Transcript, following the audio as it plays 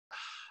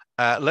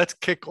Let's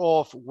kick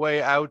off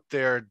way out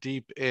there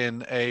deep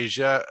in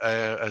Asia,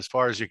 as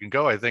far as you can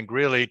go, I think,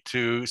 really,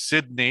 to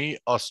Sydney,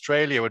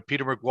 Australia, with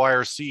Peter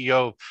McGuire,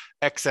 CEO of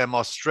XM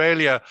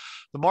Australia.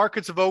 The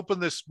markets have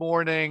opened this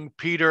morning,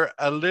 Peter,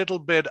 a little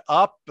bit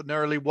up,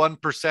 nearly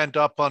 1%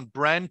 up on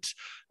Brent.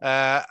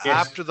 Yes.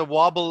 After the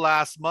wobble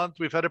last month,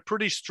 we've had a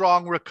pretty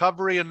strong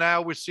recovery, and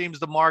now it seems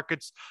the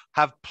markets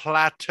have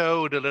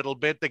plateaued a little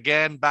bit,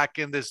 again, back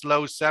in this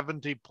low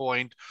 70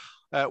 point.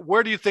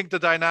 Where do you think the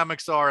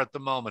dynamics are at the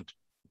moment?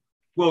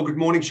 Well, good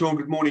morning, Sean.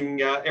 Good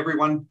morning,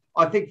 everyone.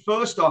 I think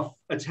first off,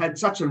 it's had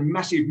such a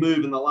massive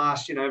move in the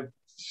last,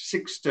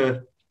 6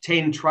 to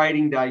 10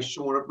 trading days,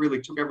 Sean. It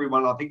really took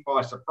everyone, I think,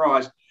 by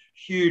surprise.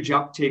 Huge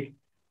uptick,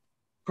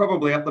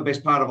 probably up the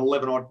best part of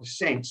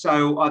 11%.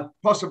 So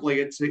possibly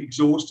it's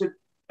exhausted.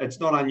 It's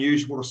not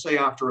unusual to see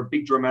after a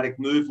big dramatic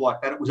move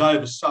like that. It was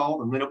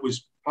oversold and then it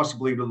was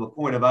possibly to the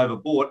point of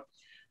overbought.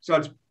 So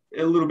it's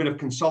a little bit of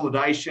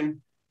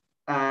consolidation.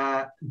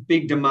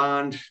 Big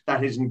demand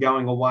that isn't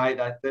going away.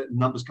 The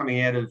numbers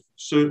coming out of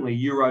certainly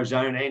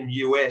Eurozone and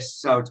US.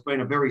 So it's been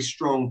a very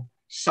strong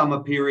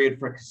summer period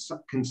for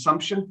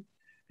consumption.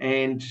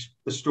 And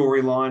the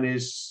storyline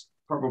is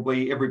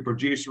probably every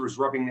producer is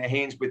rubbing their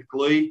hands with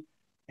glee.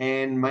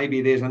 And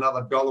maybe there's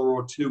another dollar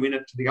or two in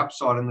it to the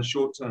upside in the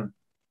short term.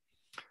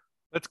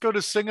 Let's go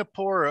to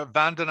Singapore.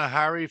 Vandana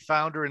Hari,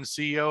 founder and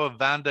CEO of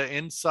Vanda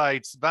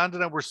Insights.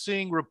 Vandana, we're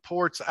seeing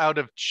reports out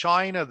of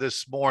China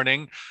this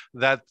morning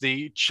that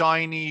the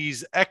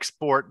Chinese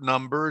export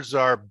numbers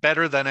are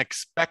better than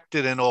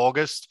expected in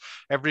August.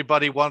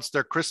 Everybody wants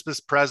their Christmas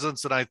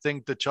presents, and I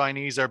think the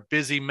Chinese are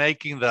busy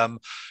making them.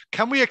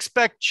 Can we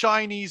expect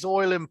Chinese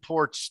oil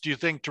imports, do you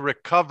think, to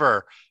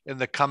recover in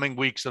the coming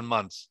weeks and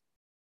months?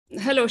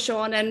 Hello,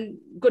 Sean, and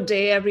good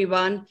day,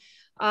 everyone.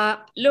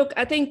 Look,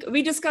 I think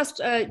we discussed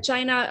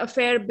China a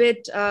fair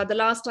bit the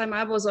last time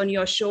I was on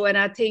your show, and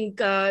I think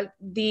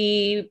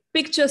the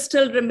picture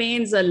still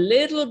remains a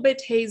little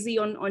bit hazy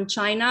on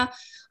China.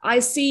 I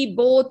see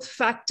both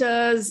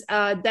factors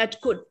that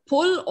could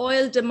pull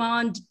oil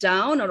demand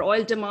down or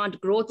oil demand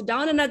growth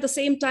down. And at the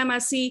same time,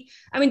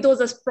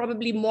 those are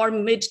probably more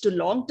mid to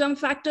long-term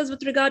factors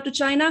with regard to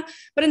China.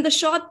 But in the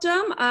short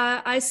term,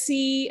 I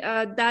see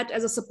that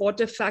as a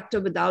supportive factor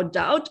without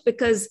doubt,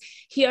 because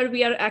here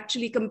we are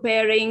actually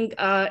comparing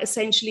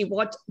essentially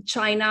what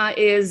China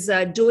is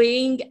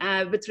doing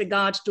with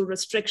regard to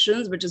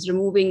restrictions, which is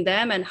removing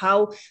them, and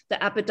how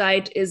the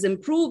appetite is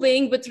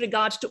improving with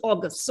regard to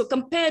August. So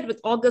compared with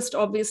August,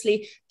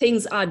 obviously,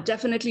 things are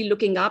definitely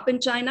looking up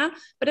in China.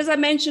 But as I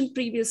mentioned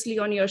previously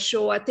on your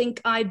show, I think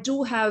I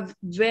do have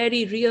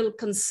very real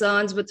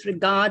concerns with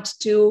regard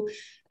to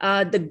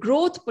the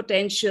growth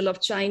potential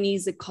of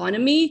Chinese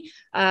economy.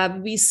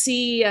 We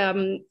see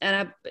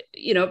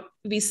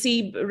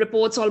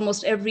reports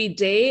almost every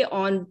day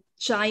on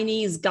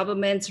Chinese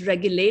government's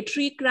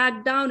regulatory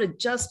crackdown. It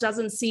just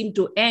doesn't seem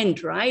to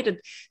end, right?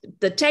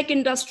 The tech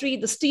industry,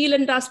 the steel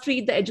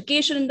industry, the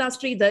education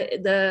industry,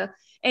 the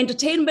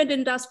entertainment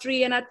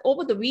industry. And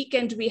over the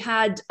weekend, we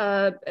had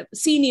a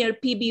senior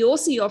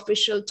PBOC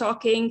official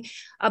talking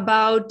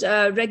about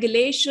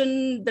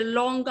regulation, the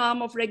long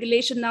arm of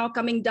regulation now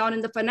coming down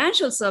in the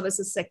financial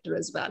services sector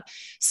as well.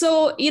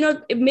 So,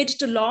 mid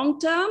to long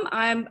term,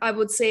 I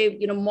would say,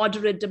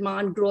 moderate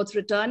demand growth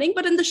returning.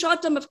 But in the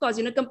short term, of course,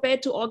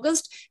 compared to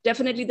August,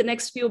 definitely the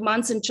next few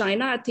months in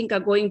China, I think are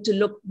going to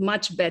look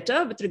much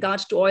better with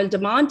regards to oil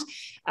demand.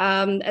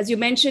 As you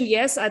mentioned,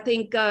 yes, I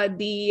think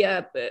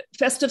the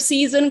festive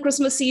season,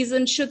 Christmas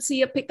season should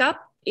see a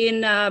pickup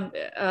in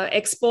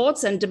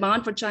exports and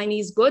demand for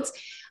Chinese goods.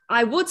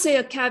 I would say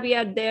a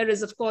caveat there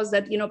is, of course,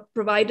 that,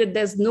 provided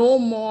there's no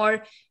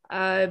more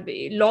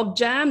log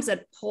jams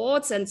at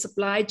ports and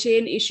supply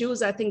chain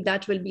issues, I think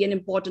that will be an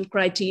important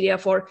criteria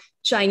for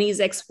Chinese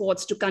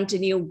exports to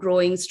continue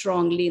growing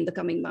strongly in the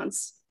coming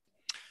months.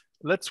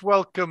 Let's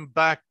welcome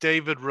back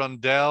David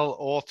Rundell,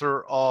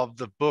 author of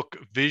the book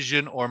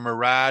Vision or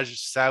Mirage,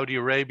 Saudi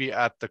Arabia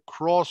at the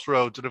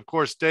Crossroads. And of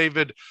course,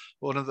 David,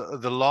 one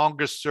of the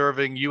longest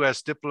serving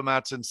US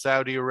diplomats in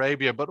Saudi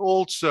Arabia, but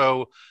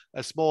also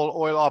a small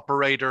oil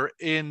operator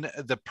in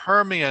the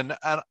Permian.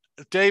 And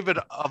David,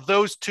 of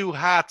those two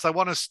hats, I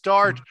want to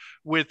start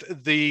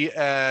with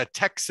the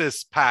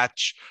Texas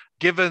patch.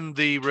 Given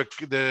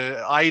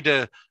the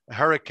Ida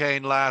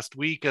hurricane last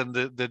week and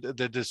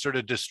the sort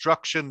of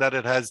destruction that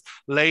it has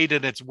laid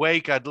in its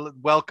wake, I'd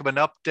welcome an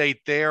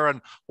update there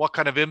on what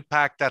kind of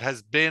impact that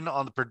has been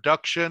on the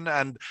production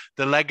and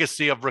the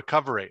legacy of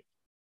recovery.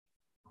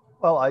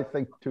 Well, I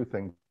think two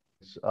things.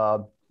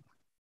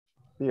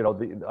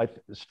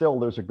 Still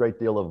there's a great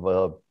deal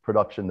of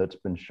production that's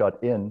been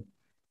shut in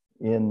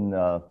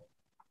the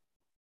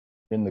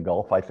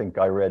Gulf. I think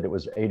I read it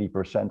was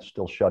 80%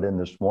 still shut in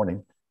this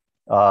morning.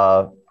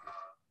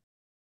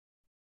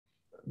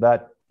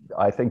 That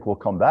I think will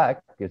come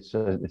back. It's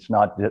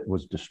not that it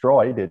was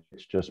destroyed.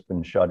 It's just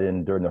been shut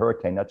in during the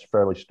hurricane. That's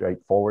fairly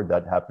straightforward.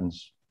 That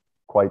happens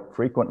quite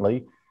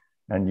frequently.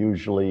 And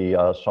usually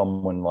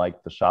someone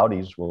like the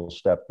Saudis will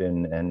step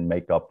in and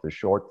make up the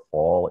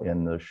shortfall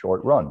in the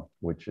short run,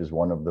 which is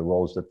one of the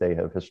roles that they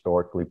have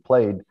historically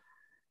played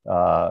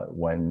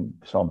when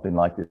something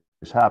like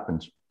this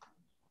happens.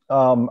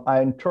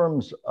 In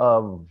terms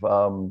of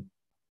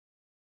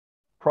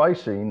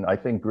pricing, I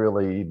think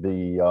really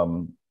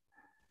the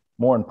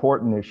more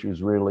important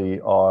issues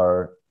really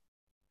are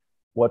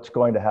what's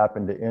going to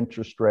happen to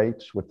interest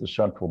rates with the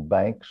central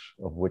banks,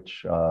 of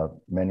which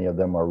many of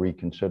them are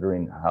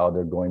reconsidering how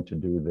they're going to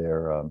do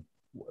their,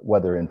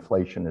 whether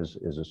inflation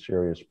is a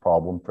serious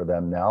problem for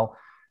them now.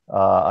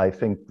 I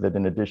think that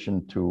in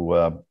addition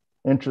to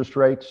interest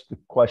rates, the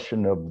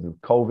question of the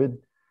COVID,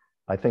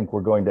 I think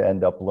we're going to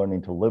end up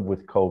learning to live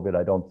with COVID.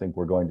 I don't think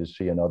we're going to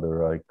see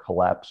another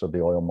collapse of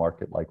the oil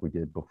market like we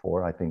did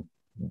before. I think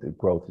the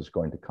growth is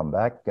going to come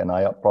back. And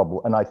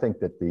I think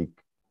that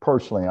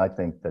personally, I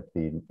think that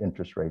the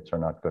interest rates are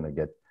not going to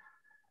get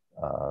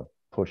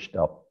pushed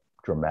up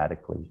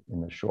dramatically in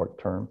the short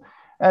term.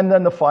 And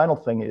then the final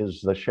thing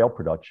is the shale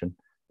production.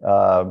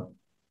 Well,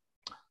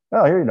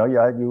 here,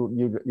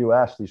 you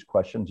asked these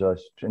questions.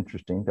 It's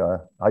interesting.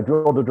 I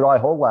drilled a dry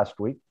hole last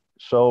week,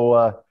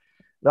 so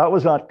that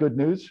was not good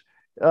news.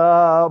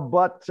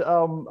 But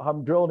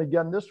I'm drilling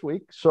again this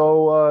week,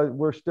 so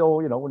we're still,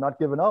 we're not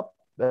giving up.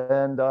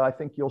 And I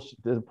think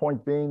the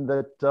point being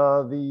that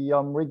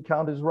the rig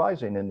count is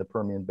rising in the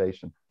Permian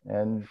Basin,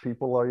 and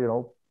people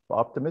are,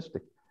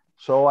 optimistic.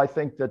 So I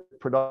think that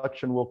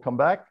production will come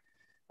back.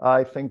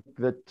 I think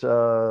that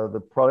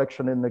the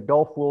production in the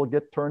Gulf will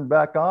get turned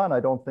back on. I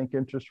don't think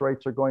interest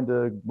rates are going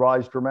to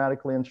rise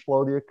dramatically and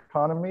slow the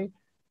economy.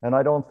 And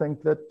I don't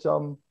think that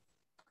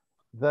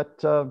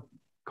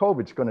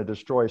COVID's going to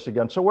destroy us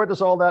again. So where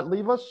does all that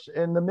leave us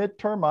in the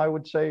midterm? I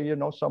would say,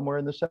 somewhere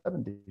in the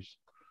 70s.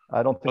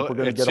 I don't think we're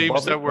going to get above it. It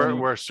seems that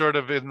we're sort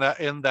of in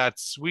that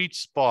sweet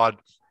spot.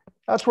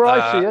 That's where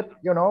I see it.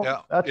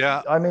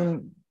 Yeah. I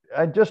mean,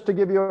 and just to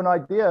give you an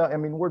idea, I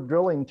mean, we're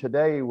drilling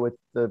today with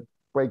the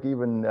break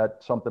even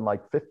at something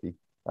like 50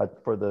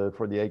 for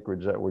the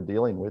acreage that we're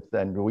dealing with,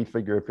 and we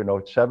figure if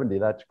it's 70,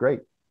 that's great.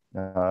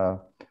 And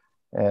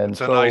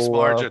it's a nice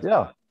margin.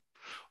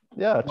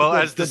 Yeah. Well,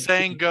 as the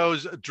saying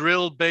goes,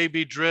 drill,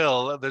 baby,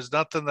 drill. There's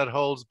nothing that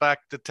holds back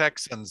the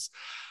Texans.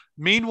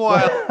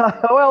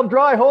 Meanwhile, well,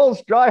 dry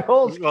holes.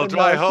 Well,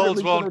 dry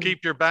holes won't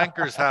keep your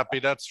bankers happy.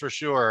 That's for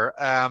sure.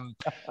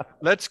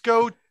 Let's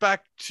go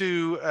back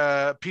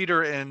to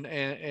Peter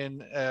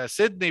in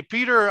Sydney.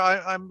 Peter,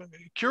 I'm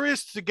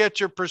curious to get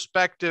your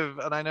perspective,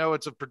 and I know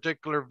it's a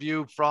particular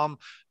view from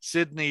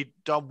Sydney,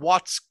 on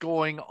what's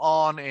going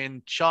on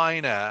in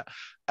China.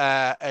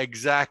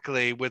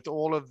 Exactly, with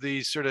all of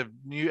these sort of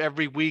new,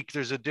 every week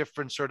there's a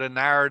different sort of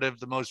narrative.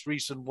 The most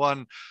recent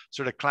one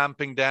sort of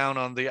clamping down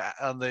on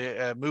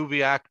the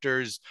movie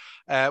actors.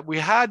 We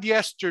had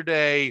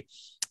yesterday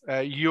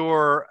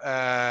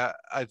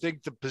I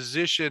think the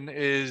position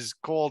is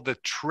called the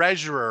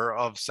treasurer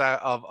of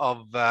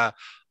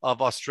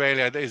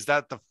Australia. Is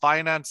that the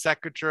finance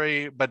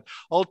secretary? But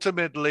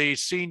ultimately,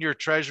 senior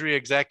treasury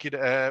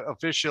executive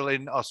official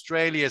in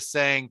Australia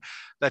saying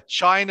that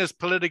China's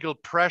political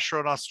pressure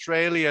on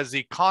Australia's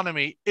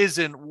economy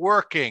isn't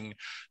working.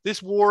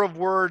 This war of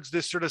words,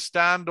 this sort of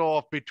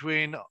standoff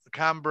between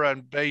Canberra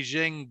and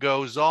Beijing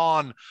goes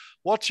on.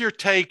 What's your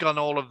take on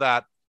all of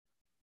that?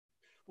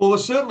 Well,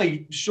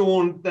 certainly,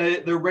 Sean,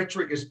 the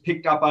rhetoric has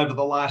picked up over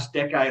the last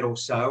decade or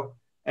so,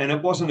 and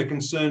it wasn't a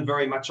concern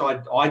very much,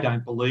 I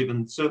don't believe,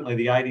 in certainly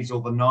the 80s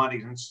or the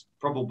 90s, and it's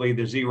probably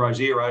the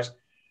 00s.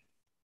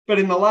 But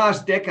in the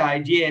last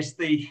decade, yes,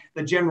 the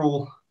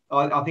general,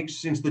 I think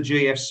since the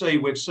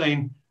GFC, we've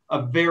seen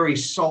a very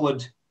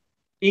solid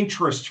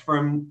interest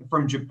from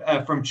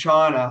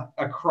China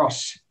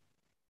across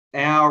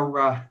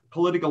our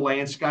political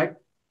landscape.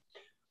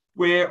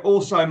 We're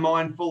also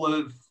mindful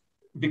of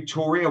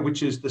Victoria,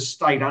 which is the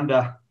state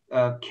under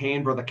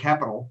Canberra, the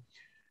capital,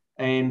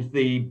 and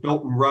the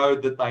Belt and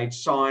Road that they'd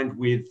signed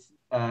with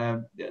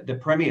the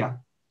Premier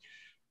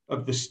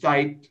of the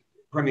state,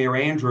 Premier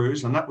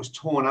Andrews, and that was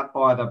torn up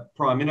by the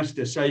Prime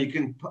Minister. So you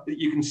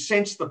can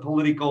sense the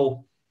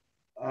political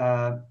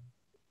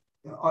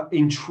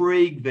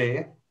intrigue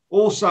there.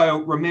 Also,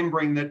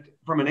 remembering that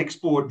from an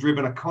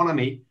export-driven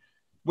economy,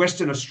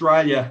 Western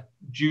Australia,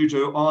 due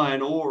to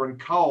iron ore and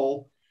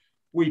coal,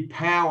 we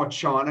power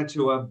China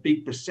to a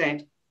big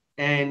percent,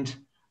 and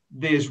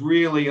there's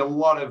really a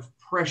lot of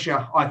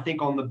pressure, I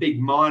think, on the big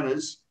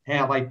miners,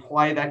 how they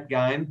play that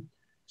game.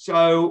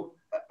 So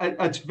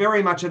it's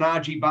very much an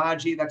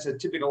argy-bargy, that's a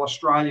typical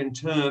Australian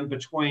term,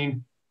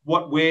 between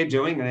what we're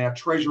doing and our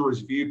treasurer's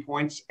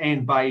viewpoints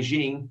and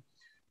Beijing.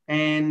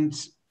 And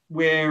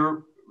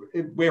where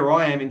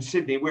I am in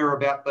Sydney, we're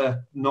about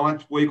the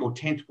 9th week or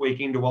 10th week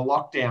into a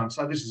lockdown.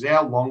 So this is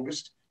our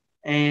longest.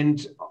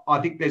 And I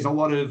think there's a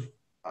lot of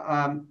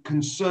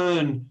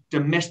concern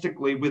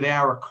domestically with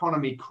our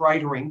economy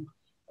cratering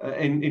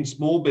in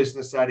small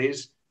business, that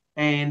is.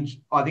 And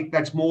I think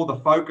that's more the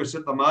focus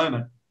at the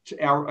moment.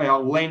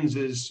 Our lens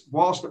is,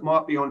 whilst it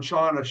might be on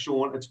China,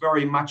 Sean, it's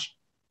very much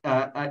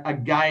a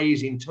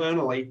gaze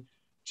internally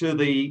to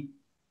the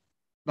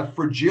the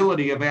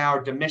fragility of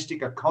our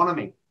domestic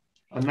economy.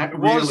 And that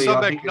was really, some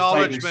I think, is taking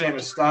acknowledgement. center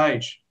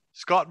stage.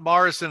 Scott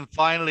Morrison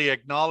finally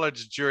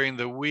acknowledged during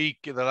the week,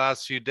 the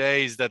last few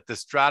days, that the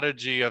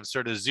strategy of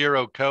sort of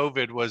zero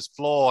COVID was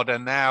flawed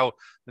and now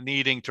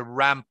needing to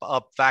ramp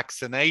up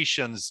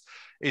vaccinations.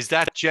 Is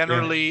that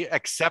generally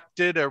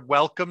accepted or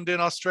welcomed in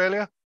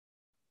Australia?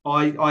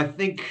 I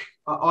think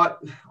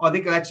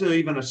that's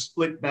even a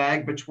split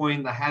bag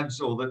between the haves,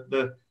 or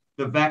the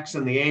vax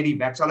and the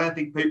anti-vax. I don't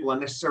think people are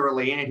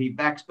necessarily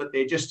anti-vax, but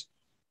they're just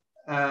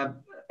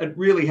it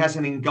really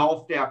hasn't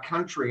engulfed our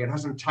country. It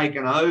hasn't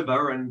taken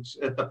over. And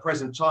at the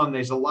present time,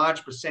 there's a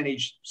large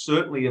percentage,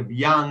 certainly of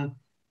young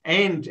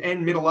and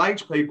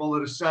middle-aged people,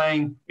 that are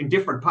saying, in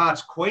different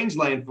parts,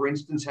 Queensland, for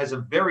instance, has a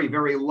very,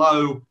 very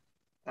low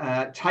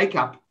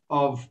take-up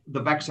of the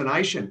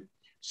vaccination.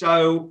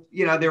 So,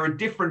 there are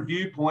different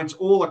viewpoints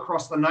all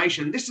across the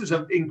nation. This is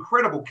an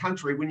incredible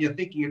country when you're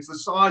thinking it's the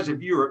size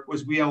of Europe,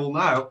 as we all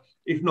know,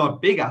 if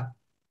not bigger,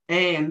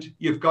 and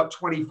you've got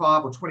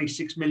 25 or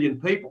 26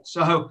 million people.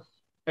 So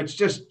it's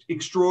just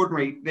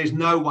extraordinary. There's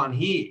no one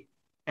here.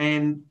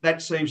 And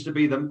that seems to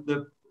be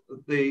the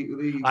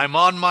I'm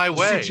on my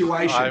way.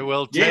 Situation. I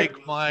will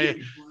take my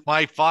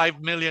 5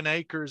 million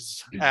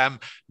acres. No,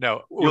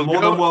 you're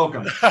more than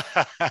welcome.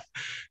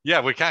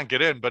 Yeah, we can't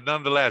get in, but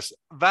nonetheless,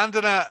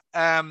 Vandana,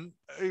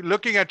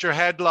 looking at your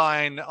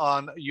headline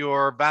on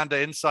your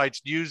Vanda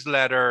Insights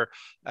newsletter,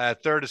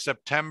 3rd of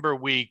September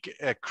week,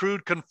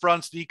 crude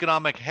confronts the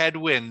economic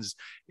headwinds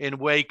in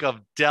wake of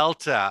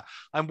Delta.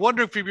 I'm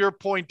wondering, from your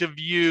point of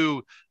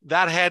view,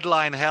 that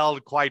headline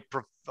held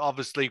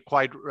obviously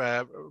quite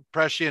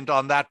prescient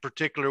on that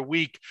particular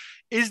week.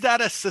 Is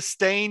that a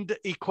sustained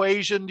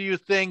equation, do you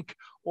think,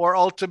 or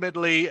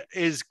ultimately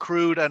is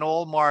crude and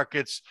oil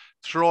markets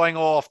throwing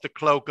off the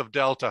cloak of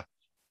Delta?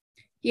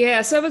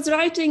 Yeah, so I was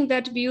writing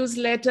that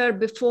newsletter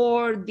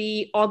before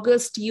the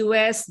August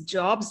US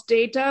jobs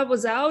data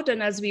was out.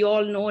 And as we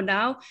all know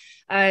now,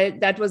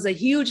 that was a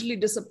hugely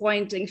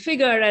disappointing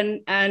figure.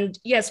 And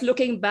yes,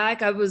 looking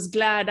back, I was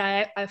glad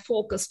I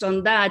focused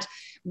on that,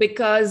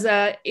 because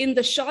in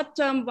the short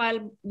term,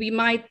 while we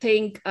might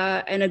think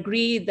and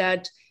agree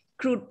that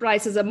crude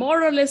prices are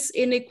more or less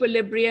in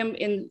equilibrium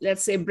in,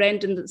 let's say,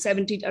 Brent in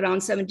around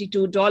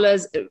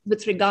 $72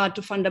 with regard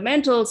to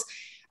fundamentals,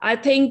 I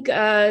think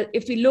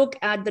if we look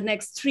at the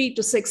next 3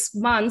 to 6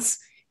 months,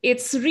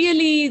 it's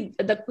really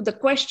the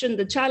question,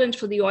 the challenge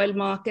for the oil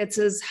markets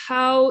is,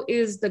 how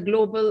is the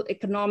global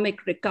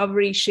economic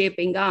recovery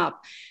shaping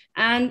up?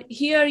 And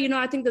here,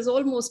 I think there's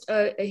almost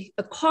a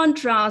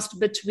contrast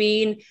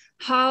between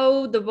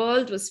how the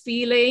world was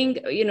feeling,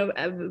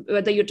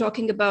 whether you're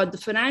talking about the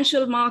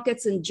financial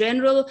markets in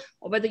general,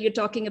 or whether you're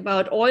talking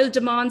about oil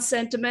demand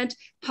sentiment,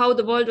 how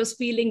the world was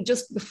feeling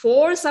just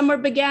before summer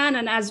began.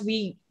 And as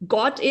we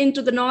got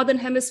into the Northern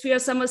Hemisphere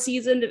summer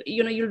season,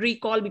 you'll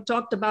recall we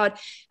talked about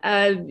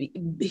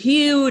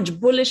huge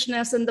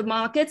bullishness in the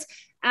markets.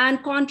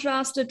 And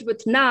contrast it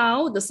with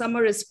now, the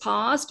summer is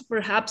past,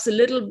 perhaps a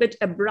little bit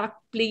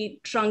abruptly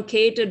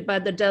truncated by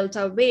the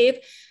Delta wave,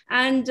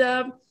 and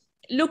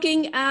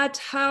looking at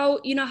how,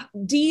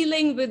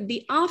 dealing with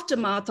the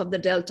aftermath of the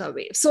Delta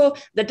wave. So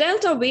the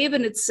Delta wave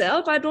in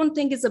itself, I don't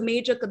think is a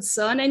major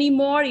concern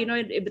anymore,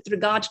 with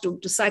regard to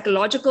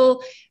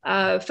psychological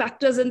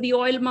factors in the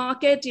oil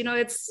market.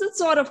 It's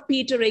sort of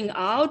petering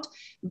out.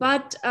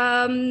 But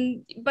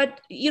the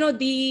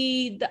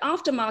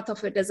aftermath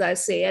of it, as I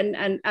say,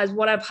 and as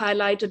what I've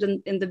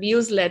highlighted in the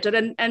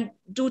newsletter, and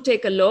do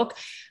take a look.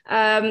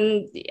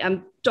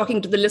 I'm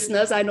talking to the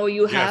listeners, I know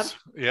you have,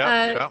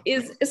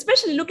 is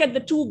especially look at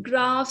the two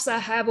graphs I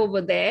have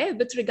over there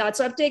with regard.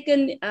 So I've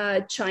taken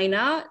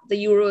China,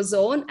 the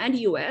Eurozone, and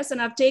US,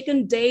 and I've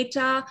taken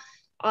data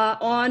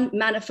on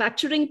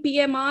manufacturing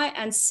PMI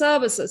and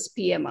services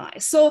PMI.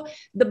 So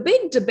the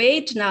big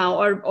debate now,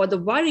 or the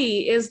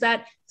worry, is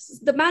that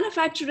the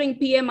manufacturing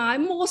PMI,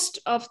 most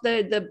of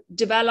the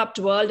developed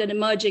world and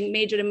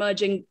major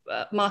emerging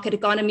market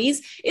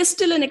economies, is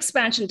still in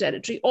expansion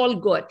territory, all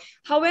good.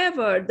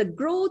 However, the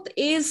growth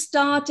is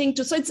starting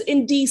to, so it's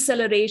in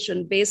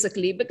deceleration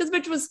basically,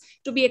 which was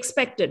to be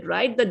expected,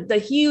 right? The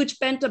huge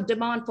pent-up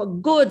demand for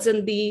goods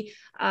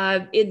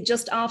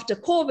just after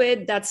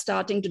COVID, that's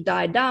starting to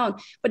die down.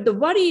 But the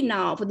worry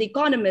now for the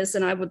economists,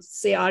 and I would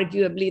say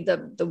arguably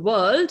the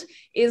world,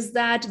 is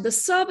that the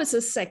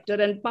services sector,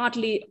 and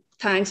partly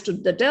thanks to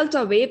the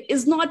Delta wave,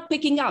 is not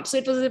picking up. So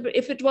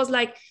if it was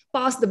like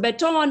pass the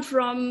baton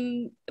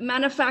from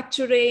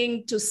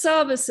manufacturing to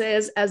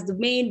services as the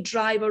main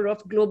driver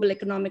of global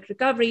economic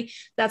recovery,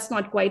 that's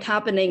not quite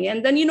happening.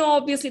 And then,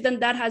 obviously then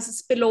that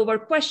has spillover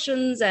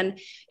questions and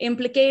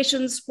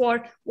implications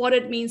for what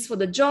it means for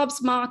the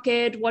jobs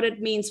market, what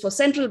it means for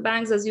central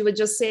banks, as you were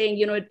just saying,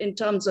 in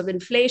terms of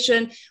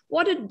inflation,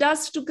 what it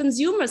does to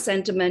consumer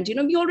sentiment.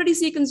 We already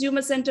see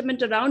consumer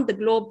sentiment around the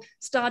globe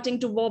starting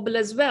to wobble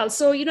as well.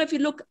 So, if you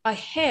look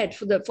ahead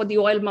for the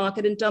oil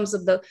market in terms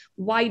of the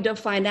wider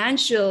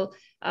financial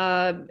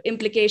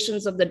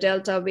implications of the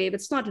Delta wave,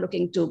 it's not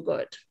looking too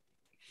good.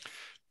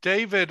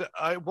 David,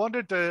 I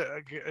wanted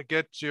to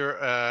get your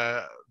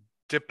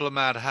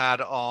diplomat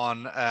hat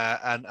on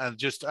and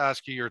just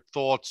ask you your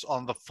thoughts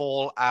on the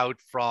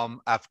fallout from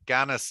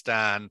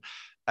Afghanistan.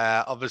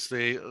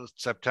 Obviously,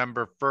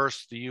 September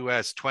 1st, the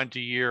US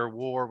 20-year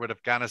war with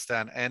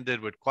Afghanistan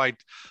ended with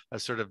quite a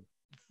sort of,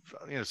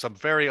 some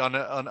very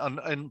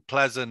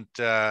unpleasant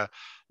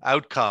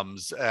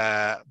outcomes.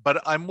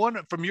 But I'm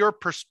wondering, from your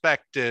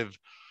perspective,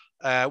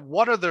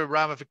 what are the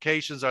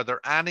ramifications? Are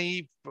there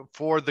any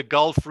for the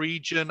Gulf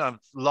region of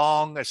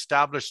long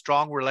established,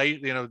 strong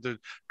relate? The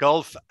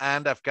Gulf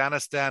and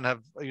Afghanistan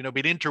have,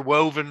 been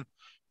interwoven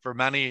for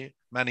many,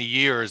 many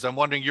years. I'm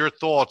wondering your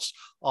thoughts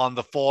on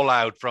the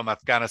fallout from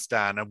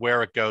Afghanistan and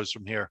where it goes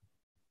from here.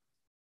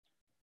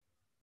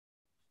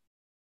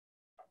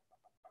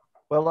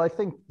 Well, I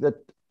think that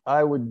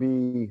I would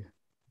be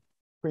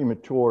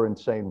premature in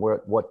saying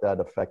what that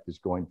effect is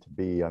going to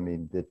be. I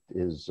mean, it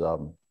is, I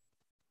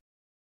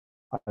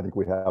think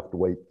we have to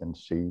wait and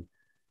see.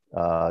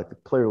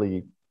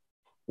 Clearly,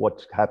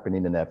 what's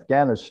happening in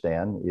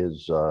Afghanistan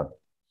is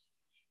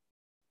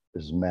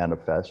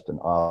manifest and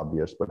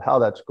obvious, but how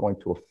that's going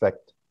to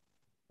affect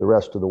the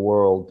rest of the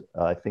world,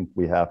 I think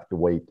we have to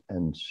wait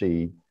and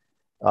see.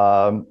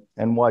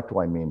 And what do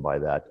I mean by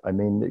that? I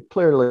mean,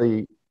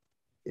 clearly,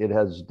 it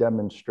has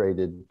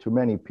demonstrated to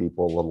many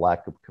people a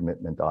lack of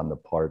commitment on the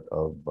part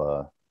of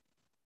the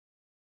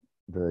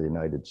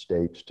United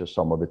States to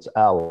some of its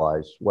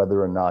allies.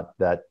 Whether or not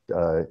that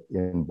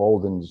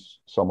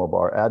emboldens some of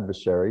our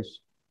adversaries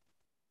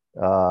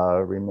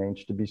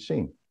remains to be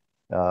seen.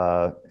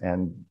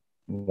 And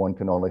one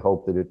can only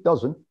hope that it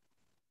doesn't.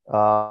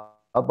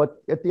 But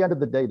at the end of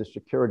the day, the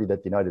security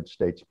that the United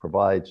States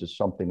provides is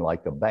something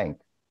like a bank.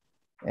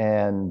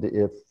 And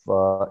if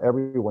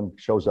everyone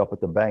shows up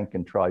at the bank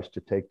and tries to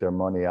take their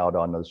money out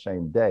on the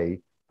same day,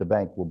 the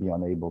bank will be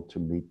unable to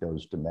meet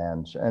those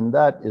demands. And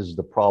that is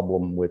the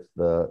problem with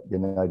the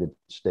United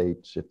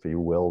States, if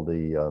you will.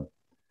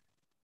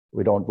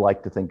 We don't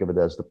like to think of it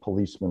as the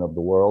policeman of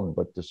the world,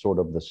 but the sort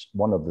of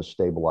one of the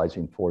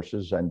stabilizing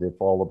forces. And if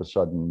all of a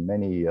sudden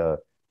many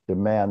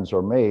demands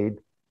are made,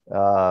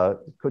 it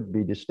could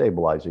be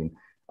destabilizing.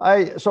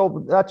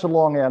 So that's a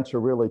long answer,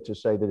 really, to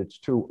say that it's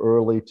too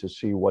early to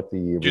see what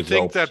the. Do you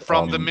think that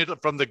from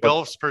the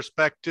Gulf's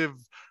perspective,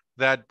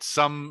 that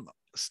some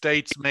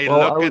states may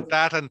look at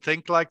that and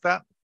think like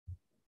that?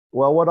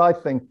 Well, what I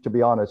think, to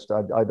be honest,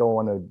 I don't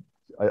want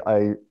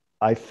to.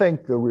 I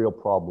think the real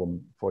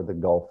problem for the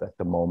Gulf at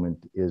the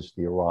moment is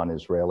the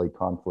Iran-Israeli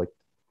conflict.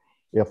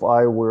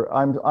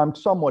 I'm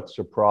somewhat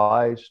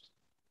surprised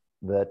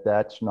that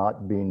that's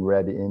not being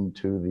read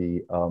into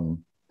the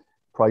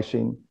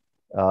pricing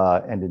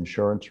and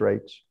insurance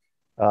rates.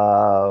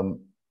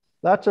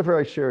 That's a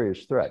very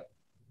serious threat,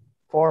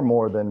 far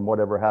more than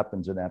whatever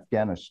happens in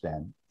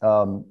Afghanistan.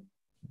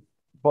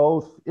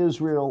 Both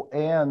Israel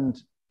and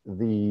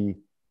the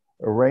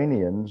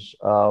Iranians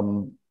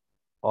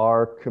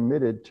are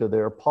committed to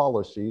their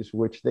policies,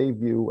 which they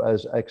view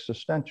as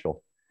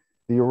existential.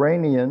 The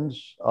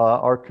Iranians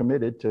are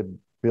committed to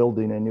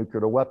building a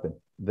nuclear weapon.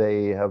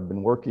 They have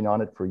been working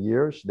on it for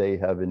years. They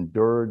have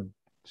endured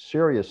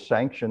serious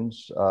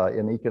sanctions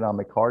and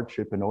economic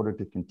hardship in order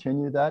to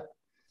continue that.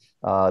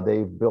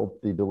 They've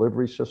built the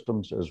delivery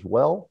systems as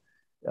well.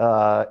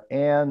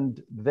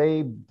 And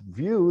they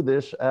view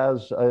this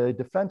as a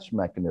defense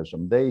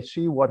mechanism. They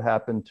see what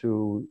happened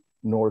to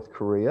North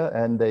Korea,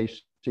 and they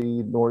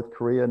see North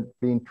Korea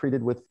being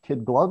treated with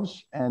kid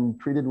gloves and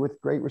treated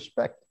with great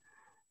respect.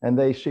 And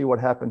they see what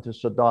happened to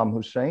Saddam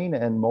Hussein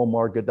and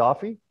Muammar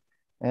Gaddafi.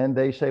 And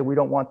they say, we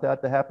don't want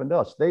that to happen to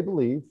us. They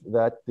believe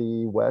that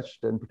the West,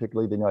 and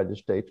particularly the United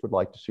States, would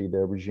like to see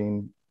their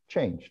regime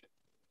changed.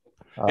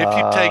 If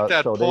you take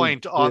that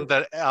point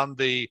on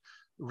the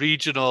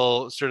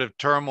regional sort of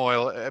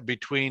turmoil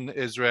between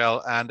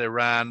Israel and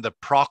Iran, the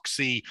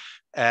proxy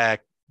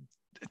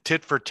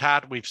tit for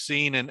tat we've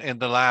seen in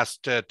the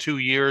last 2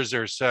 years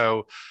or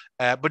so,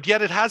 but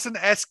yet it hasn't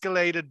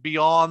escalated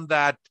beyond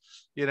that,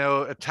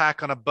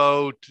 attack on a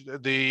boat,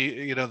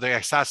 the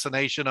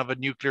assassination of a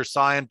nuclear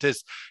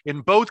scientist. In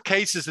both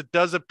cases, it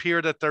does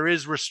appear that there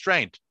is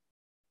restraint.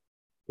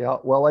 Yeah,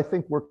 well, I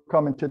think we're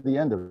coming to the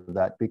end of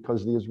that,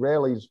 because the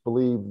Israelis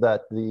believe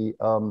that the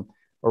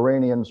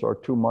Iranians are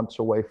 2 months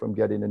away from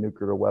getting a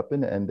nuclear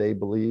weapon, and they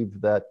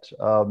believe that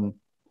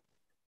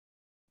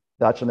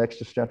that's an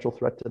existential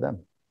threat to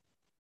them.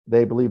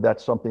 They believe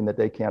that's something that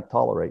they can't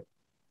tolerate.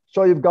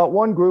 So you've got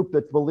one group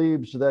that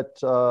believes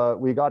that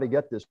we got to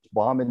get this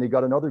bomb, and you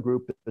got another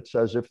group that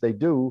says if they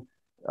do,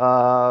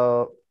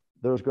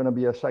 there's going to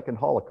be a second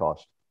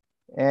Holocaust.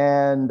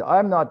 And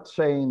I'm not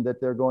saying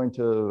that they're going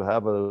to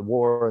have a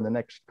war in the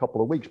next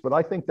couple of weeks, but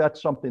I think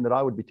that's something that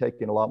I would be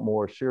taking a lot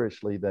more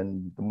seriously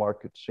than the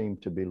markets seem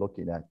to be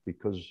looking at,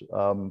 because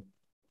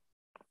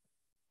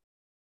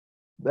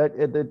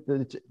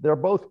they're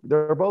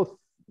both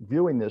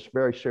viewing this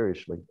very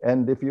seriously.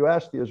 And if you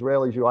ask the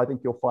Israelis, I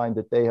think you'll find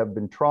that they have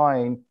been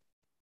trying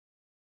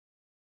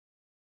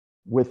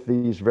with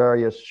these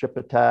various ship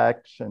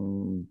attacks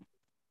and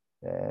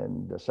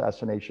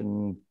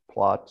assassination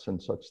plots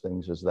and such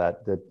things as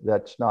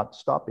that's not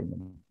stopping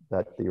them.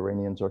 that the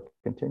Iranians are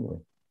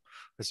continuing.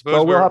 I suppose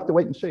so we'll have to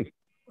wait and see.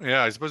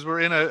 Yeah, I suppose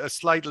we're in a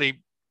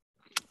slightly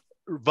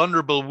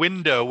vulnerable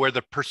window where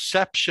the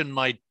perception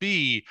might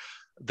be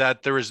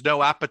that there is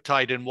no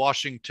appetite in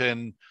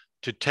Washington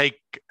to take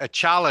a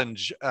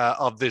challenge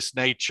of this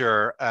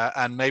nature,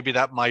 and maybe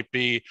that might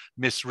be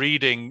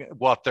misreading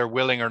what they're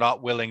willing or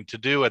not willing to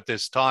do at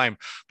this time.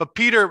 But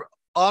Peter,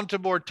 on to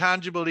more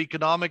tangible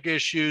economic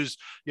issues.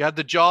 You had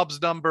the jobs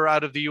number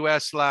out of the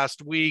US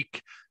last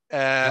week.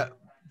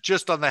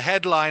 Just on the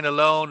headline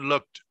alone,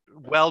 looked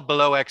well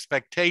below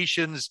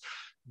expectations.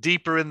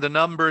 Deeper in the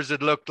numbers,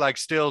 it looked like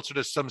still sort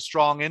of some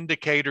strong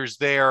indicators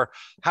there.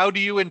 How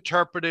do you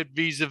interpret it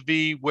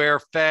vis-a-vis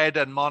where Fed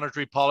and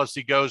monetary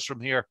policy goes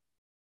from here?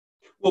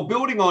 Well,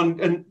 building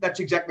on, and that's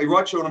exactly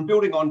right, Sean, I'm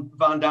building on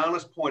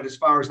Vandana's point as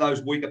far as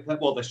those weaker,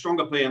 well, the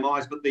stronger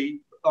PMIs, but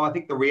I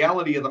think the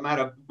reality of the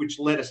matter, which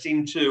led us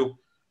into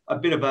a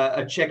bit of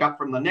a check-up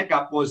from the neck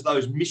up, was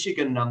those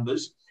Michigan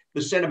numbers,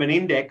 the sentiment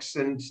index,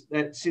 and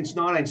since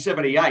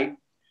 1978,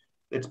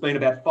 it's been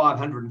about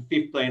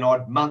 515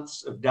 odd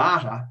months of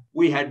data.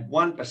 We had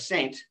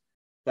 1%,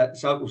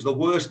 so it was the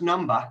worst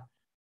number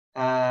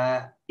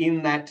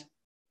in that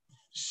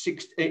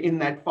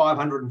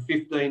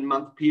 515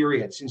 month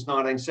period since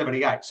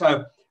 1978.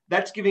 So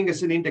that's giving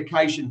us an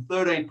indication,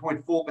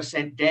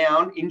 13.4%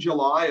 down in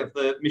July of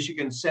the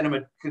Michigan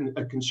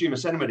Consumer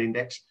Sentiment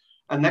Index.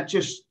 And that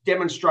just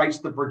demonstrates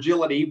the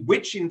fragility,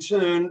 which in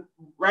turn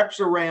wraps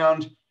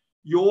around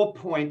your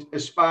point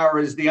as far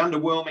as the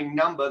underwhelming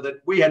number that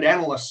we had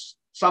analysts,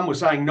 some were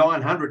saying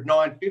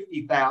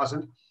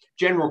 950,000.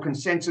 General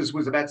consensus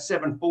was about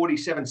 740,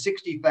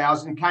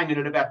 760,000, came in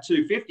at about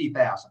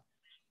 250,000.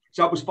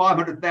 So it was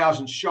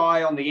 500,000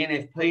 shy on the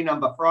NFP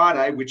number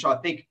Friday, which I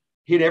think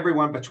hit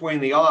everyone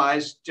between the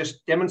eyes,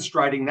 just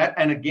demonstrating that.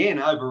 And again,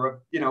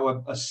 over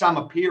a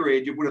summer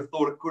period, you would have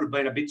thought it could have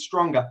been a bit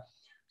stronger.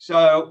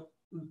 So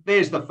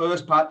there's the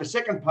first part. The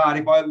second part,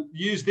 if I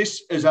use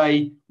this as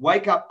a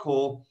wake-up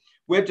call,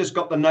 we've just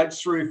got the notes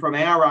through from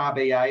our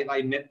RBA.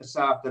 They met this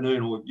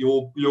afternoon, or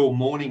your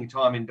morning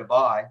time in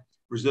Dubai,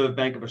 Reserve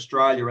Bank of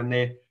Australia, and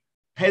they're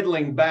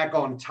pedaling back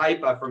on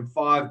taper from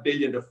 5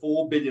 billion to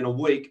 4 billion a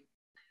week.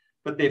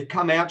 But they've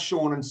come out,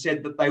 Sean, and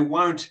said that they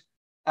won't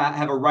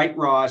have a rate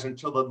rise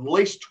until at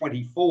least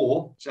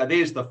 24. So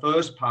there's the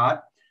first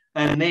part.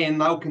 And then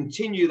they'll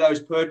continue those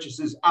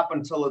purchases up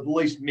until at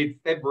least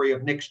mid-February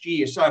of next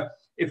year. So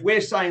if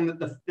we're saying that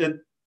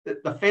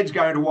the Fed's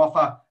going to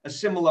offer a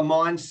similar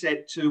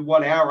mindset to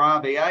what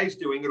our RBA is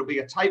doing, it'll be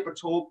a taper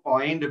talk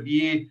by end of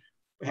year,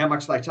 how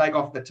much they take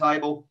off the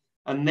table,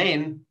 and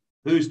then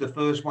who's the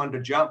first one to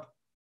jump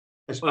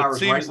as far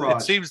as rate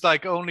rise. It seems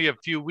like only a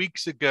few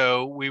weeks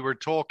ago we were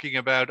talking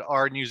about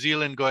are New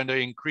Zealand going to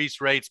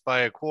increase rates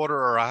by 1/4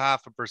 or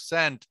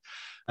 0.5%.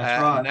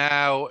 That's right.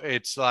 Now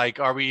it's like,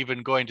 are we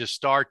even going to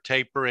start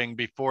tapering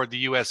before the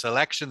US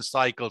election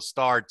cycle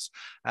starts?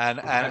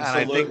 And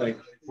I think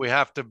we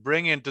have to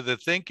bring into the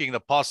thinking the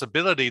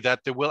possibility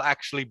that there will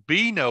actually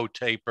be no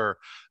taper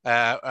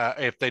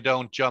if they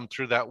don't jump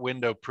through that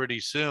window pretty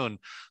soon.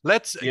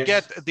 Let's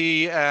get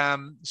the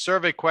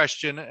survey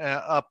question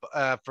up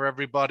for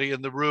everybody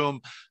in the room.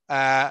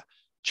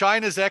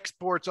 China's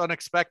exports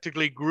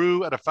unexpectedly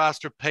grew at a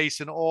faster pace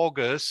in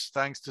August,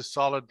 thanks to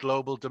solid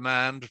global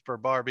demand for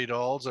Barbie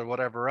dolls or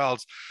whatever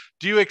else.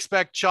 Do you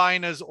expect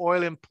China's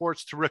oil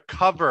imports to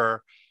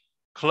recover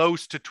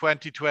close to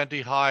 2020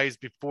 highs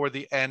before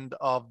the end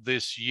of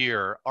this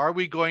year? Are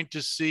we going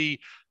to see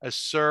a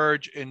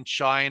surge in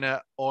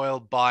China oil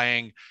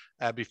buying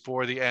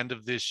before the end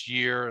of this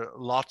year?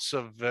 Lots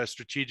of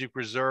strategic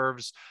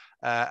reserves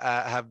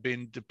have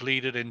been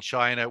depleted in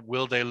China.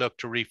 Will they look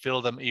to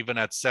refill them even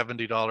at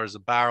 $70 a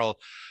barrel?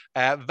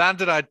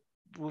 Vandana,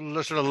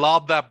 we'll sort of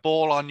lob that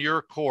ball on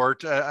your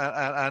court,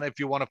 and if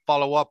you want to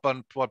follow up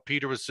on what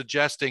Peter was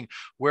suggesting,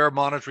 where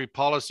monetary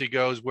policy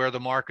goes, where the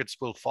markets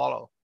will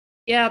follow.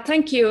 Yeah,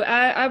 thank you.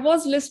 I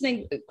was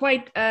listening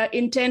quite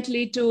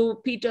intently to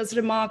Peter's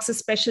remarks,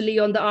 especially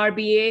on the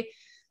RBA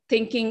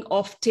thinking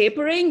of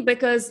tapering,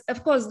 because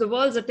of course the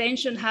world's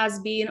attention has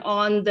been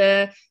on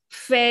the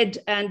Fed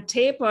and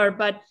taper,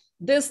 but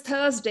this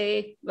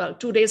Thursday, well,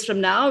 2 days from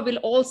now, we'll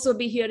also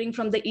be hearing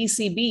from the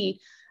ECB.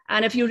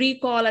 And if you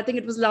recall, I think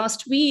it was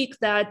last week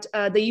that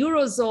the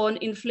Eurozone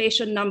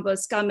inflation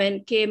numbers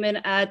came in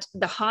at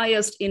the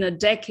highest in a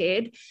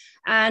decade.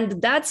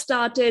 And that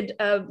started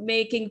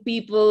making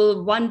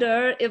people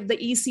wonder if the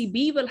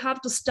ECB will have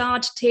to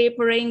start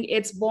tapering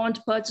its bond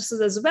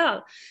purchases as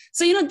well.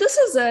 So,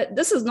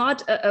 this is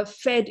not a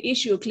Fed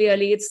issue,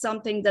 clearly. It's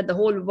something that the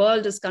whole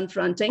world is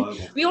confronting.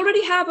 We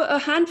already have a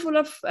handful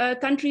of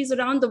countries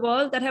around the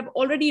world that have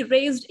already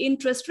raised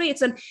interest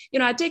rates. And,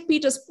 I take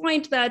Peter's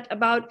point that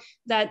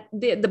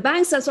the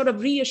banks are sort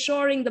of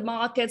reassuring the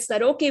markets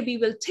that, okay, we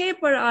will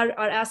taper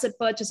our asset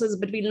purchases,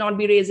 but we'll not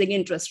be raising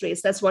interest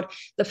rates. That's what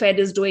the Fed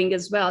is doing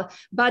as well.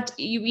 But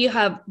we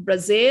have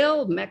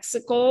Brazil,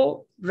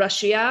 Mexico,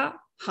 Russia,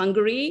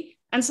 Hungary,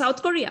 and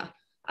South Korea.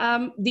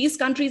 These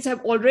countries have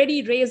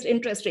already raised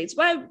interest rates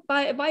by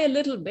a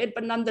little bit,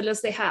 but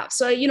nonetheless they have.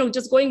 So,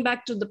 just going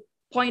back to the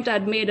point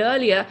I'd made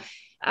earlier,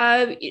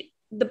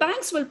 the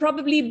banks will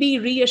probably be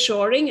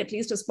reassuring, at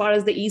least as far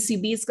as the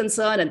ECB is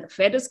concerned and the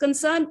Fed is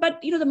concerned. But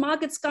the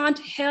markets can't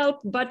help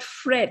but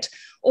fret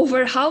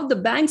over how the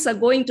banks are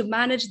going to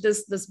manage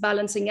this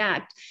balancing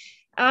act.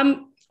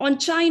 On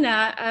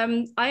China,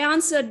 I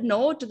answered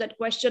no to that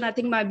question. I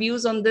think my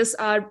views on this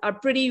are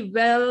pretty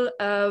well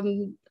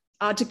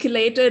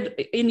articulated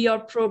in your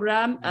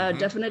program,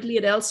 definitely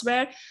and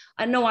elsewhere.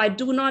 No, I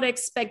do not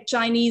expect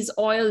Chinese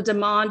oil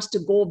demand to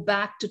go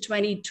back to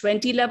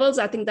 2020 levels.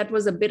 I think that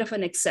was a bit of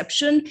an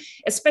exception,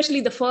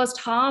 especially the first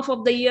half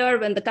of the year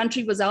when the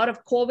country was out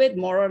of COVID,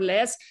 more or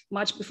less,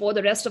 much before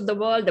the rest of the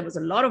world. There was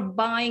a lot of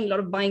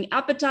buying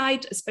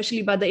appetite,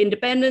 especially by the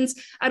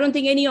independents. I don't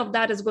think any of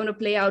that is going to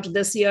play out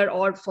this year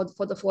or for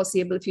the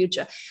foreseeable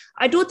future.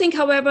 I do think,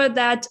 however,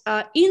 that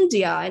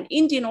India and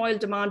Indian oil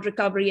demand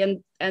recovery,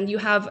 and you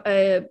have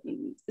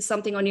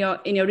something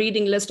in your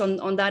reading list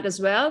on that as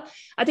well.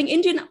 I think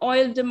Indian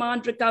oil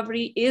demand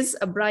recovery is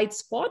a bright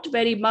spot,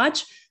 very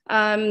much.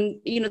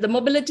 The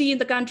mobility in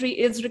the country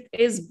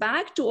is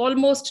back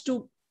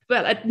to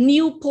at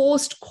new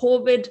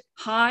post-COVID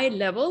high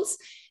levels,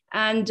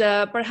 and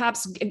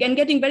perhaps again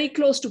getting very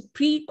close to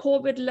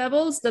pre-COVID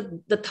levels.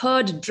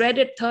 The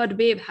dreaded third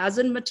wave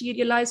hasn't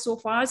materialized so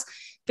far.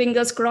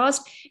 Fingers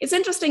crossed. It's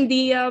interesting.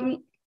 The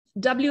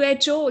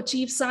WHO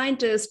chief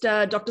scientist,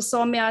 Dr.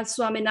 Soumya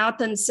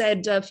Swaminathan,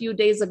 said a few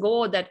days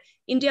ago that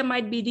India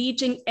might be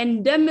reaching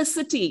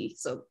endemicity.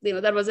 So,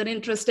 that was an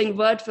interesting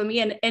word for me,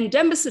 an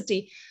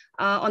endemicity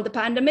on the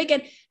pandemic.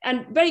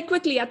 And very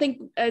quickly, I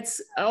think it's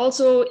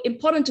also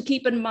important to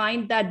keep in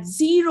mind that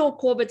zero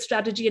COVID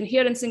strategy, and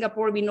here in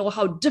Singapore, we know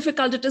how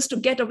difficult it is to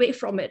get away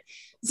from it.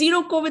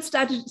 Zero COVID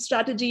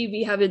strategy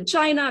we have in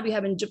China, we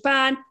have in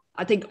Japan,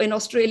 I think in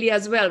Australia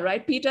as well,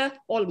 right, Peter?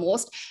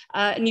 Almost.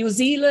 New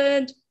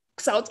Zealand,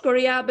 South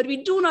Korea, but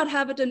we do not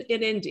have it in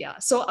India.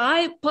 So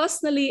I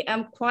personally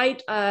am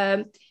quite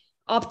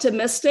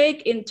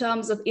optimistic in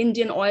terms of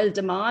Indian oil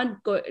demand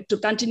to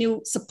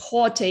continue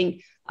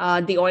supporting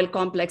the oil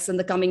complex in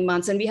the coming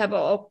months. And we have an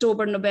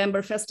October,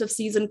 November festive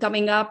season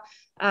coming up.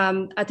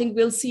 I think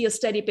we'll see a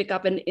steady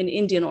pickup in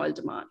Indian oil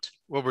demand.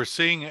 Well, we're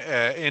seeing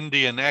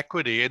Indian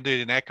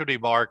equity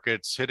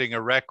markets hitting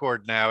a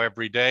record now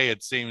every day.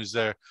 It seems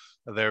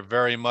they're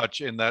very much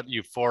in that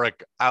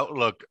euphoric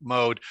outlook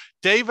mode.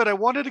 David, I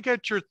wanted to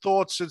get your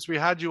thoughts since we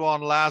had you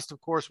on last. Of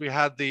course, we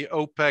had the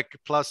OPEC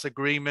plus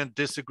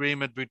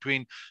disagreement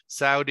between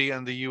Saudi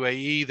and the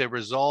UAE. They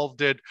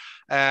resolved it.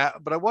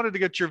 But I wanted to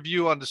get your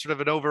view on the sort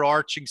of an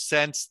overarching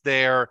sense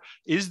there.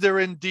 Is there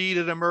indeed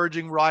an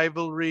emerging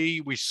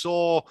rivalry? We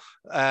saw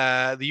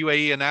the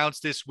UAE announce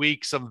this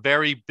week some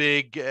very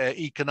big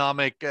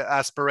economic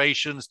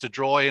aspirations to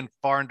draw in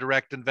foreign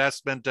direct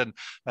investment and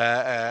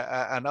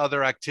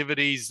other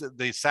activities.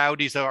 The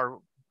Saudis are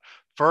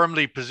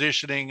firmly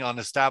positioning on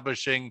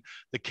establishing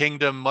the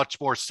kingdom much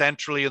more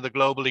centrally in the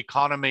global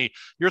economy.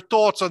 Your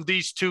thoughts on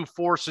these two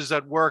forces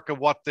at work and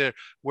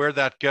where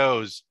that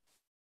goes?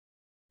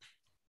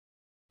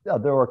 Yeah,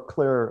 there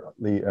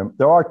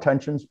are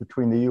tensions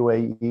between the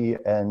UAE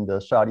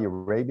and Saudi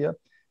Arabia.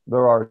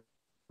 There are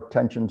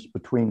tensions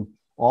between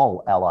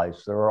all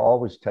allies. There are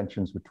always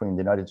tensions between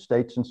the United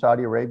States and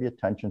Saudi Arabia,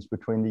 tensions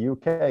between the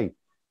UK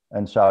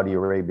and Saudi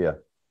Arabia.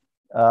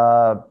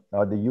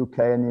 The UK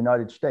and the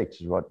United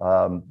States is what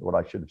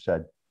I should have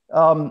said.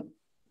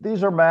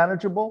 These are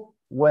manageable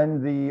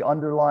when the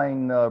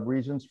underlying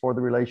reasons for the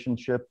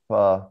relationship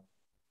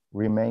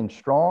remain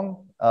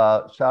strong.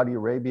 Saudi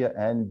Arabia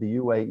and the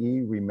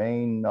UAE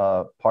remain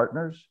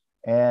partners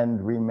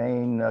and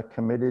remain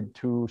committed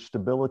to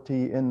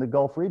stability in the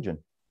Gulf region.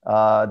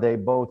 They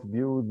both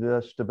view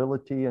the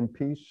stability and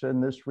peace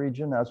in this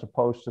region as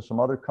opposed to some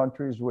other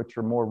countries which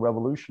are more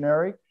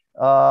revolutionary.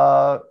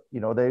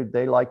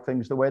 They like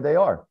things the way they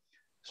are.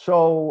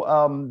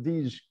 So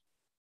these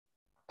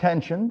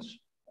tensions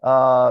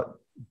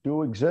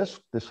do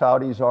exist. The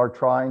Saudis are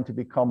trying to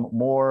become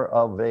more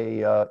of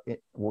I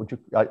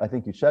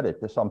think you said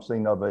it,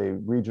 something of a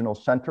regional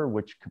center,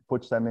 which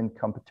puts them in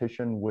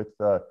competition with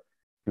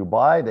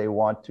Dubai. They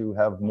want to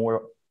have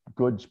more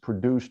goods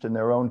produced in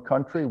their own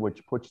country,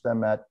 which puts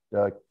them at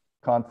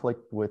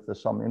conflict with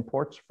some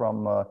imports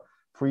from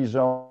free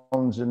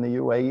zones in the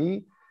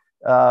UAE.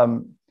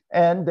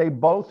 And they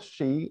both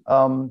see,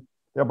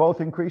 they're both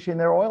increasing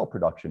their oil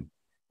production.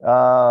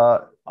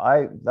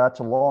 That's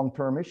a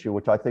long-term issue,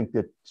 which I think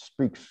that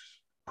speaks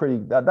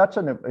that's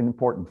an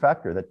important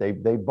factor, that they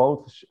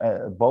both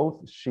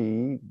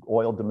see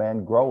oil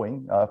demand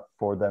growing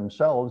for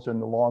themselves in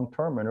the long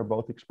term and are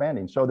both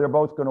expanding. So they're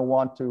both going to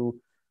want to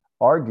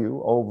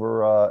argue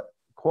over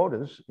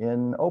quotas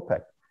in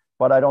OPEC.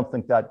 But I don't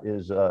think that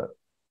is an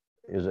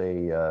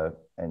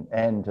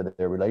end to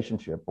their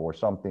relationship or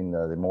something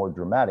more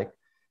dramatic.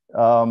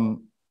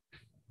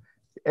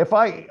 If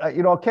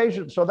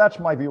so that's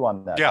my view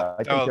on that. Yeah.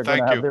 I think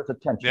there's a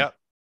tension. Yeah.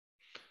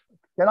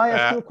 Can I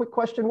ask you a quick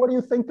question? What do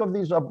you think of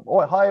these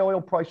high oil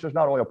prices,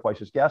 not oil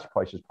prices, gas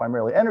prices,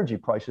 primarily energy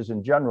prices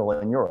in general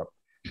in Europe,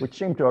 which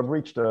seem to have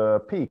reached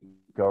a peak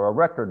or a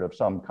record of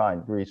some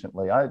kind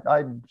recently.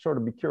 I'd sort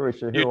of be curious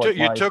to hear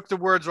you took the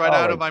words right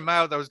out of my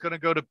mouth. I was going to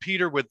go to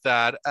Peter with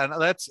that, and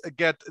let's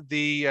get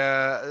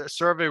the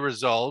survey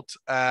result.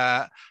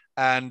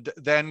 And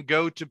then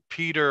go to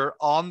Peter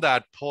on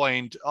that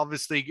point.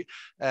 Obviously,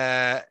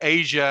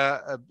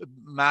 Asia, a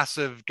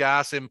massive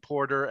gas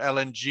importer,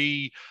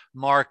 LNG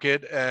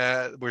market.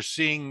 We're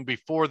seeing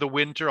before the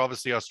winter,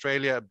 obviously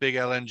Australia, a big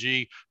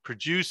LNG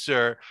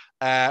producer.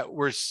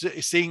 We're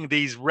seeing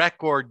these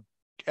record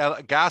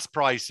gas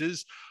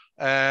prices.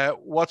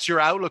 What's your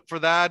outlook for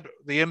that?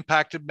 The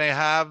impact it may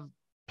have,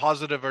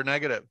 positive or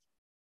negative?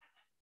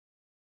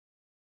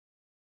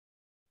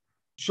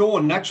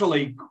 Sure,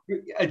 naturally,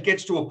 it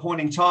gets to a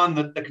point in time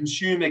that the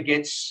consumer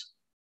gets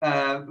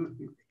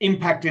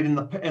impacted in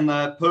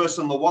the purse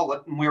and the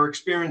wallet, and we're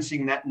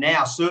experiencing that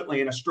now, certainly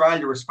in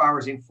Australia as far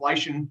as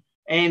inflation,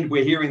 and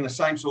we're hearing the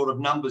same sort of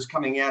numbers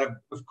coming out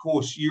of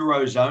course,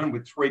 Eurozone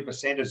with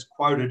 3% as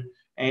quoted,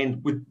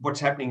 and with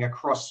what's happening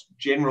across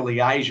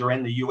generally Asia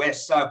and the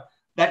US. So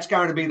that's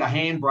going to be the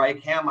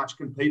handbrake. How much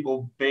can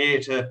people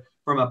bear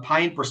from a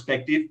pain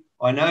perspective?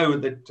 I know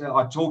that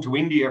I talk to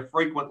India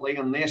frequently,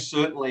 and they're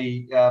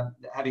certainly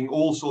having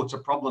all sorts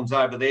of problems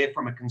over there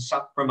from a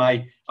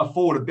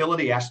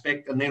affordability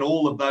aspect, and then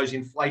all of those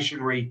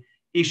inflationary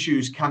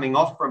issues coming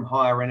off from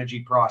higher energy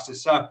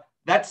prices. So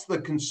that's the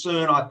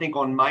concern, I think,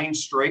 on Main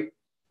Street,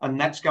 and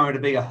that's going to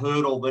be a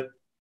hurdle that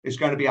is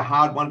going to be a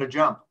hard one to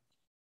jump.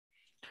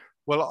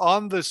 Well,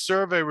 on the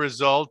survey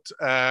result,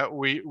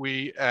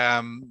 Irene's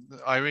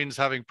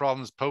having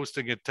problems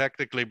posting it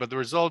technically, but the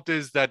result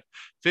is that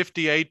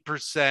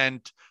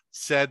 58%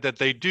 said that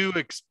they do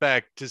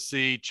expect to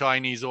see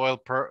Chinese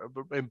oil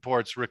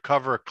imports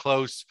recover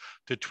close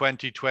to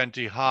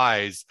 2020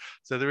 highs.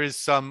 So there is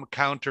some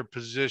counter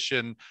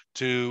position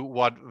to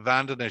what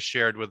Vandana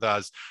shared with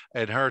us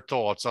and her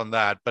thoughts on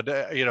that. But,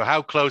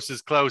 how close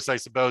is close, I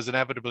suppose,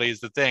 inevitably is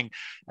the thing.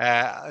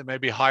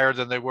 Maybe higher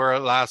than they were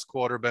last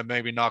quarter, but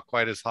maybe not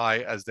quite as high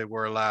as they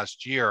were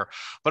last year.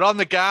 But on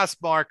the gas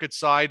market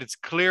side, it's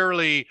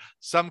clearly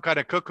some kind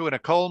of cuckoo in a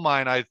coal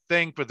mine, I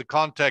think, with the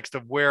context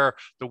of where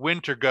the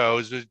winter goes.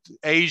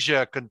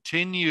 Asia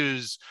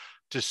continues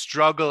to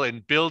struggle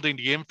in building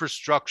the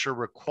infrastructure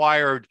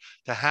required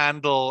to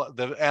handle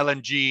the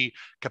LNG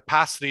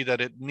capacity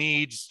that it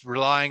needs,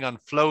 relying on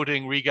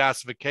floating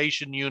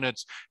regasification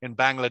units in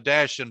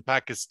Bangladesh and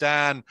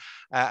Pakistan,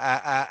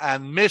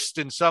 and missed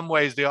in some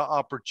ways the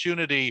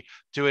opportunity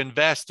to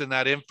invest in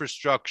that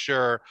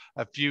infrastructure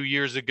a few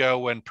years ago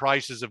when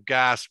prices of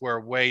gas were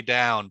way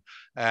down.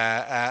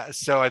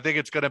 So I think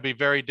it's going to be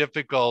very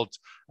difficult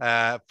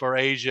for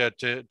Asia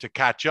to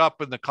catch up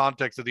in the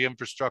context of the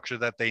infrastructure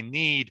that they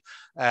need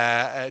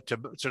to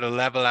sort of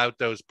level out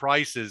those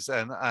prices.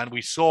 And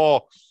we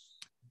saw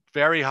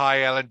very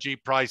high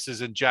LNG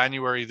prices in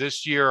January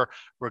this year.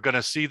 We're going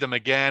to see them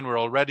again. We're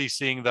already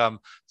seeing them.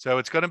 So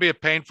it's going to be a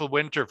painful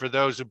winter for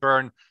those who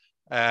burn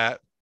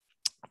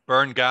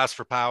gas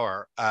for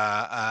power.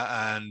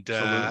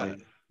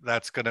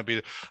 That's going to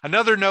be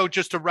another note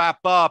just to wrap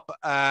up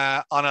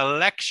on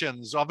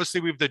elections. Obviously,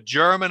 we've the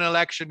German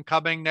election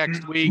coming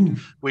next week.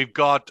 We've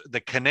got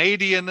the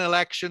Canadian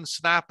election,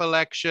 snap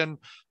election,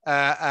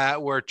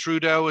 where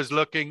Trudeau is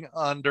looking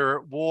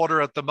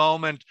underwater at the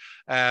moment.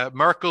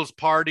 Merkel's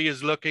party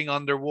is looking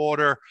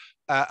underwater.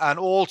 And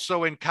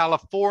also in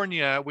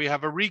California, we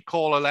have a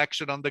recall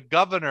election on the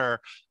governor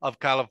of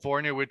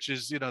California, which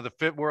is,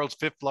 the world's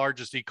fifth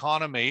largest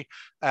economy.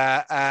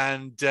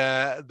 And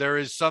there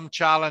is some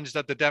challenge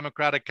that the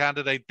Democratic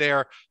candidate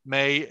there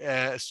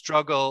may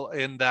struggle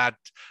in that.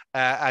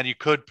 And you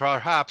could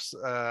perhaps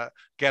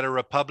get a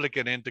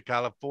Republican into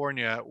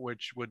California,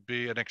 which would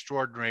be an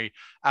extraordinary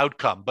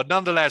outcome. But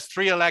nonetheless,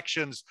 3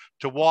 elections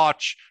to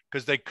watch,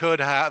 because they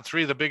could have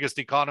 3 of the biggest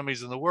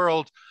economies in the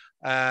world.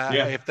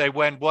 If they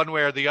went one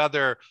way or the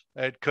other,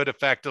 it could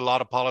affect a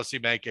lot of policy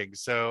making.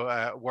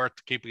 So worth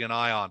keeping an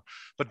eye on.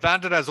 But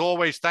Vandana, as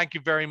always, thank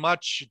you very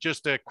much.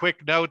 Just a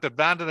quick note that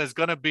Vandana is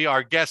going to be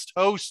our guest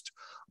host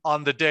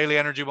on the Daily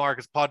Energy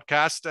Markets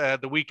podcast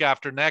the week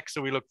after next.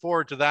 So we look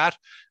forward to that.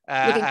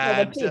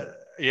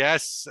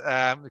 Yes,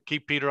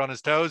 keep Peter on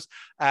his toes.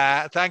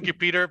 Thank you,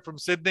 Peter, from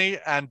Sydney.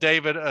 And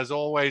David, as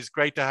always,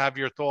 great to have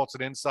your thoughts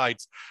and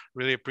insights.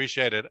 Really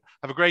appreciate it.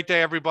 Have a great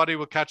day, everybody.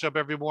 We'll catch up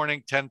every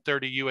morning,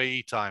 10:30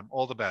 UAE time.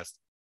 All the best.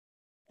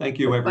 Thank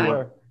you,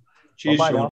 everyone. Cheers, Sean.